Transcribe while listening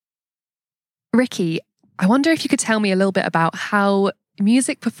Ricky, I wonder if you could tell me a little bit about how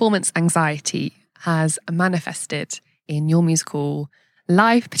music performance anxiety has manifested in your musical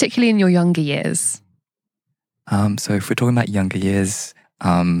life, particularly in your younger years. So if we're talking about younger years,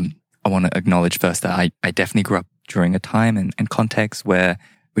 I want to acknowledge first that I definitely grew up during a time and context where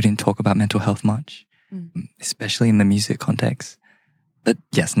we didn't talk about mental health much, especially in the music context. But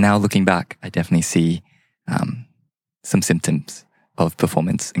yes, now looking back, I definitely see some symptoms of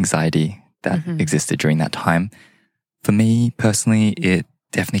performance anxiety that existed during that time. For me personally, it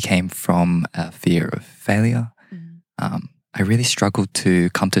definitely came from a fear of failure. I really struggled to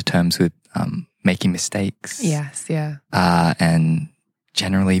come to terms with making mistakes. Yes, yeah. And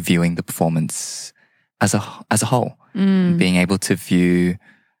generally viewing the performance as a whole, being able to view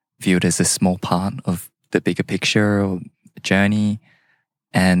it as a small part of the bigger picture or journey.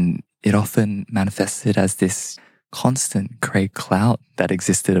 And it often manifested as this constant grey cloud that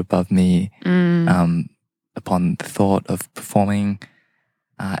existed above me upon the thought of performing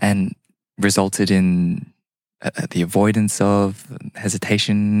and resulted in the avoidance of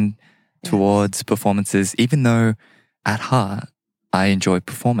hesitation towards performances, even though at heart I enjoy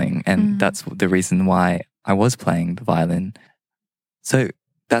performing. And that's the reason why I was playing the violin. So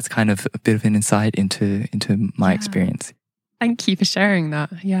that's kind of a bit of an insight into my experience. Thank you for sharing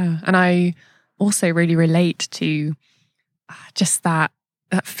that. Yeah. And I also really relate to just that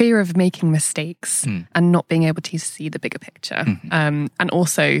fear of making mistakes and not being able to see the bigger picture. And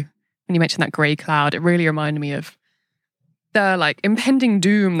also, when you mentioned that grey cloud, it really reminded me of the impending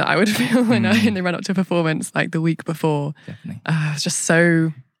doom that I would feel when in the run up to a performance the week before. Definitely. I was just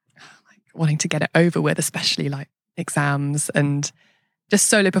so wanting to get it over with, especially exams and just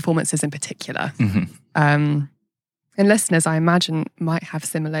solo performances in particular. And listeners, I imagine, might have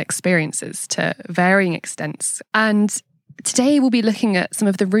similar experiences to varying extents. And today we'll be looking at some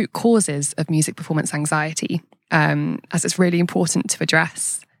of the root causes of music performance anxiety, as it's really important to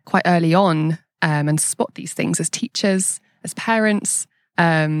address quite early on and spot these things as teachers, as parents,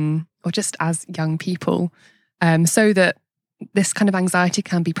 or just as young people, so that this kind of anxiety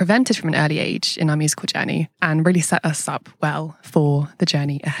can be prevented from an early age in our musical journey and really set us up well for the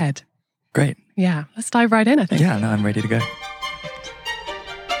journey ahead. Great. Yeah, let's dive right in, I think. Yeah, no, I'm ready to go.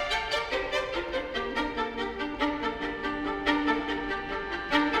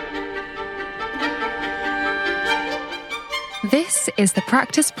 This is the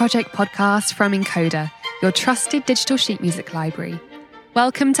Practice Project podcast from Encoder, your trusted digital sheet music library.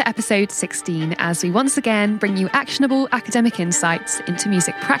 Welcome to episode 16, as we once again bring you actionable academic insights into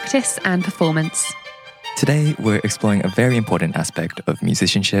music practice and performance. Today, we're exploring a very important aspect of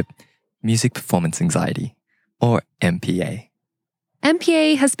musicianship, music performance anxiety, or MPA.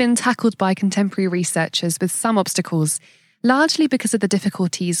 MPA has been tackled by contemporary researchers with some obstacles, largely because of the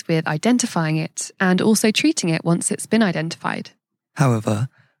difficulties with identifying it and also treating it once it's been identified. However,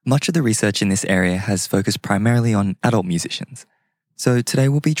 much of the research in this area has focused primarily on adult musicians. So today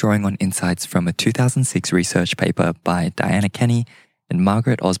we'll be drawing on insights from a 2006 research paper by Diana Kenny and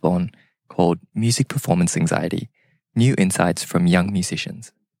Margaret Osborne called Music Performance Anxiety: New Insights from Young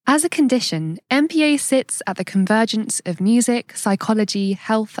Musicians. As a condition, MPA sits at the convergence of music, psychology,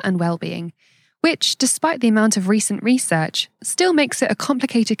 health, and well-being, which, despite the amount of recent research, still makes it a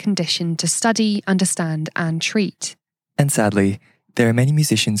complicated condition to study, understand, and treat. And sadly, there are many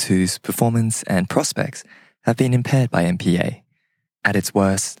musicians whose performance and prospects have been impaired by MPA. At its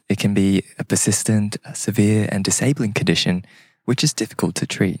worst, it can be a persistent, severe, and disabling condition, which is difficult to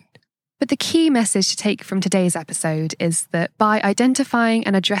treat. But the key message to take from today's episode is that by identifying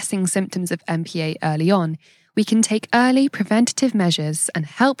and addressing symptoms of MPA early on, we can take early preventative measures and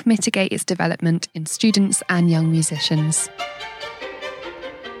help mitigate its development in students and young musicians.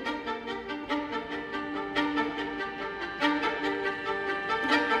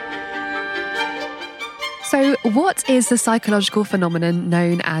 So, what is the psychological phenomenon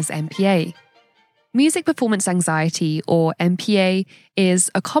known as MPA? Music performance anxiety, or MPA,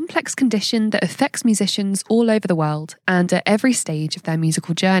 is a complex condition that affects musicians all over the world and at every stage of their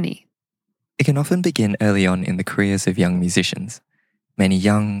musical journey. It can often begin early on in the careers of young musicians. Many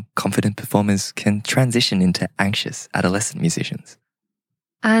young, confident performers can transition into anxious adolescent musicians.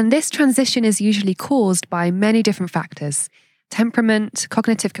 And this transition is usually caused by many different factors: temperament,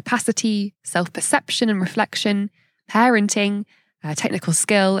 cognitive capacity, self-perception and reflection, parenting, technical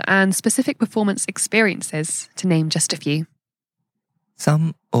skill, and specific performance experiences, to name just a few.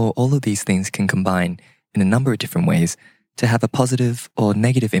 Some or all of these things can combine in a number of different ways to have a positive or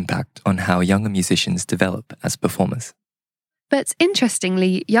negative impact on how younger musicians develop as performers. But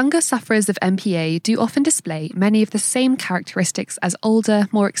interestingly, younger sufferers of MPA do often display many of the same characteristics as older,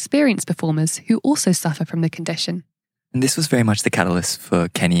 more experienced performers who also suffer from the condition. And this was very much the catalyst for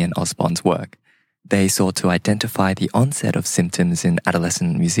Kenny and Osborne's work. They sought to identify the onset of symptoms in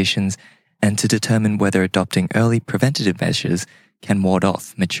adolescent musicians and to determine whether adopting early preventative measures can ward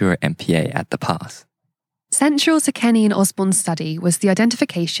off mature MPA at the pass. Central to Kenny and Osborne's study was the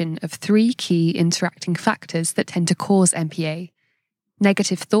identification of 3 key interacting factors that tend to cause MPA: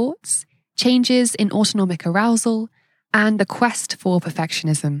 negative thoughts, changes in autonomic arousal, and the quest for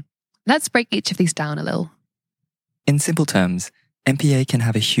perfectionism. Let's break each of these down a little. In simple terms, MPA can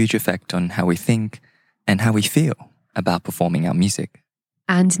have a huge effect on how we think and how we feel about performing our music.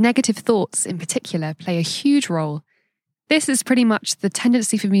 And negative thoughts in particular play a huge role. This is pretty much the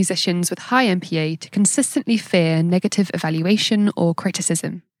tendency for musicians with high MPA to consistently fear negative evaluation or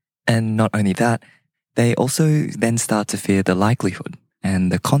criticism. And not only that, they also then start to fear the likelihood and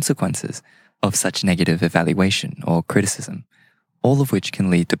the consequences of such negative evaluation or criticism, all of which can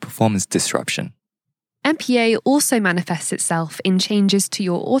lead to performance disruption. MPA also manifests itself in changes to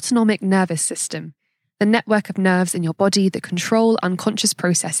your autonomic nervous system, the network of nerves in your body that control unconscious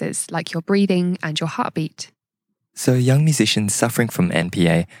processes like your breathing and your heartbeat. So young musicians suffering from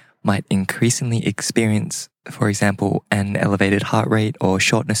NPA might increasingly experience, for example, an elevated heart rate or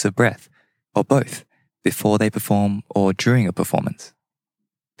shortness of breath, or both, before they perform or during a performance.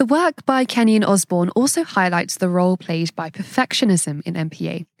 The work by Kenny and Osborne also highlights the role played by perfectionism in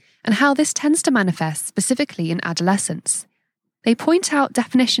MPA and how this tends to manifest specifically in adolescence. They point out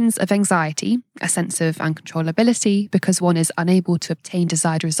definitions of anxiety, a sense of uncontrollability because one is unable to obtain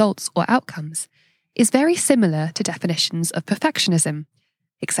desired results or outcomes, is very similar to definitions of perfectionism: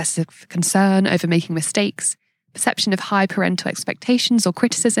 excessive concern over making mistakes, perception of high parental expectations or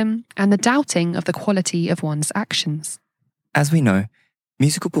criticism, and the doubting of the quality of one's actions. As we know,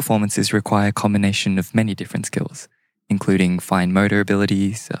 musical performances require a combination of many different skills, including fine motor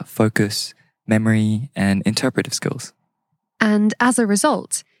abilities, focus, memory, and interpretive skills. And as a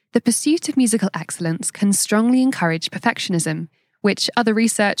result, the pursuit of musical excellence can strongly encourage perfectionism, which other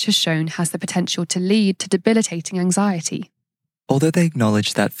research has shown has the potential to lead to debilitating anxiety. Although they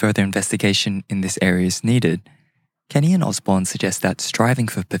acknowledge that further investigation in this area is needed, Kenny and Osborne suggest that striving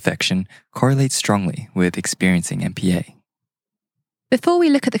for perfection correlates strongly with experiencing MPA. Before we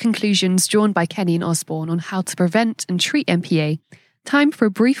look at the conclusions drawn by Kenny and Osborne on how to prevent and treat MPA, time for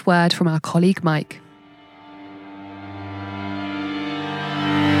a brief word from our colleague Mike.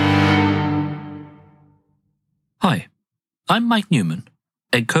 Hi, I'm Mike Newman,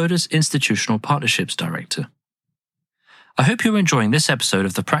 Encoder's Institutional Partnerships Director. I hope you're enjoying this episode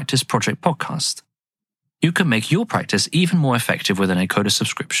of the Practice Project podcast. You can make your practice even more effective with an Encoder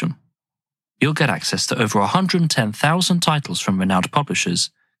subscription. You'll get access to over 110,000 titles from renowned publishers,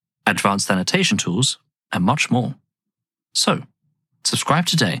 advanced annotation tools, and much more. So, subscribe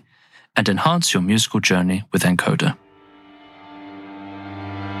today and enhance your musical journey with Encoder.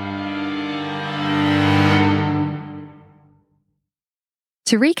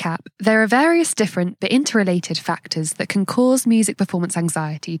 To recap, there are various different but interrelated factors that can cause music performance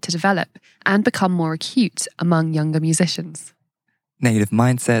anxiety to develop and become more acute among younger musicians. Negative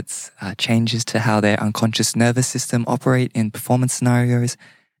mindsets, changes to how their unconscious nervous system operate in performance scenarios,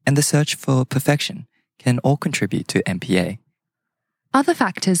 and the search for perfection can all contribute to MPA. Other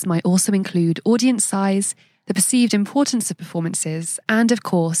factors might also include audience size, the perceived importance of performances, and of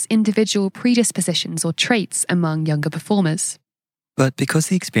course, individual predispositions or traits among younger performers. But because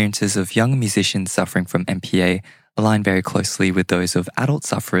the experiences of young musicians suffering from MPA align very closely with those of adult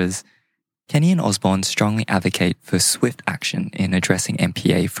sufferers, Kenny and Osborne strongly advocate for swift action in addressing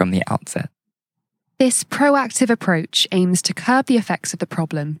MPA from the outset. This proactive approach aims to curb the effects of the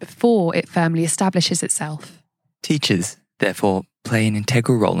problem before it firmly establishes itself. Teachers, therefore, play an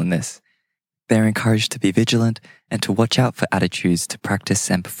integral role in this. They're encouraged to be vigilant and to watch out for attitudes to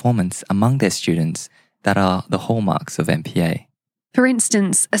practice and performance among their students that are the hallmarks of MPA. For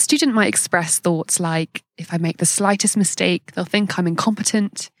instance, a student might express thoughts like, if I make the slightest mistake, they'll think I'm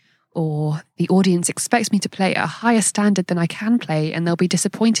incompetent, or the audience expects me to play at a higher standard than I can play and they'll be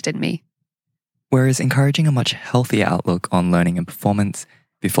disappointed in me. Whereas encouraging a much healthier outlook on learning and performance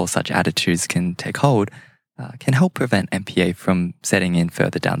before such attitudes can take hold can help prevent MPA from setting in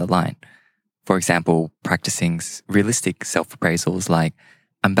further down the line. For example, practicing realistic self-appraisals like,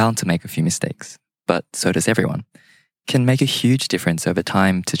 I'm bound to make a few mistakes, but so does everyone, can make a huge difference over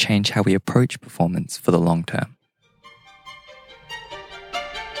time to change how we approach performance for the long term.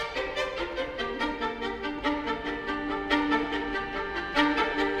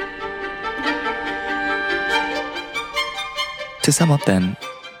 To sum up then,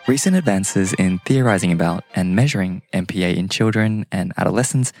 recent advances in theorizing about and measuring MPA in children and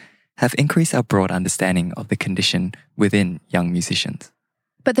adolescents have increased our broad understanding of the condition within young musicians.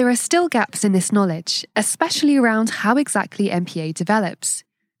 But there are still gaps in this knowledge, especially around how exactly MPA develops.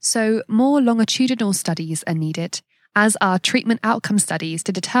 So more longitudinal studies are needed, as are treatment outcome studies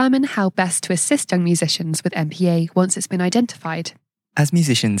to determine how best to assist young musicians with MPA once it's been identified. As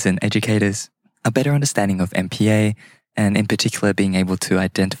musicians and educators, a better understanding of MPA, and in particular being able to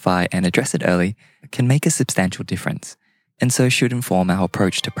identify and address it early, can make a substantial difference, and so should inform our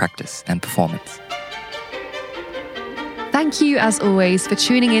approach to practice and performance. Thank you, as always, for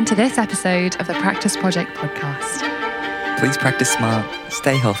tuning in to this episode of the Practice Project podcast. Please practice smart,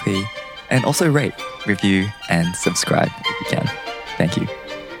 stay healthy, and also rate, review, and subscribe if you can. Thank you.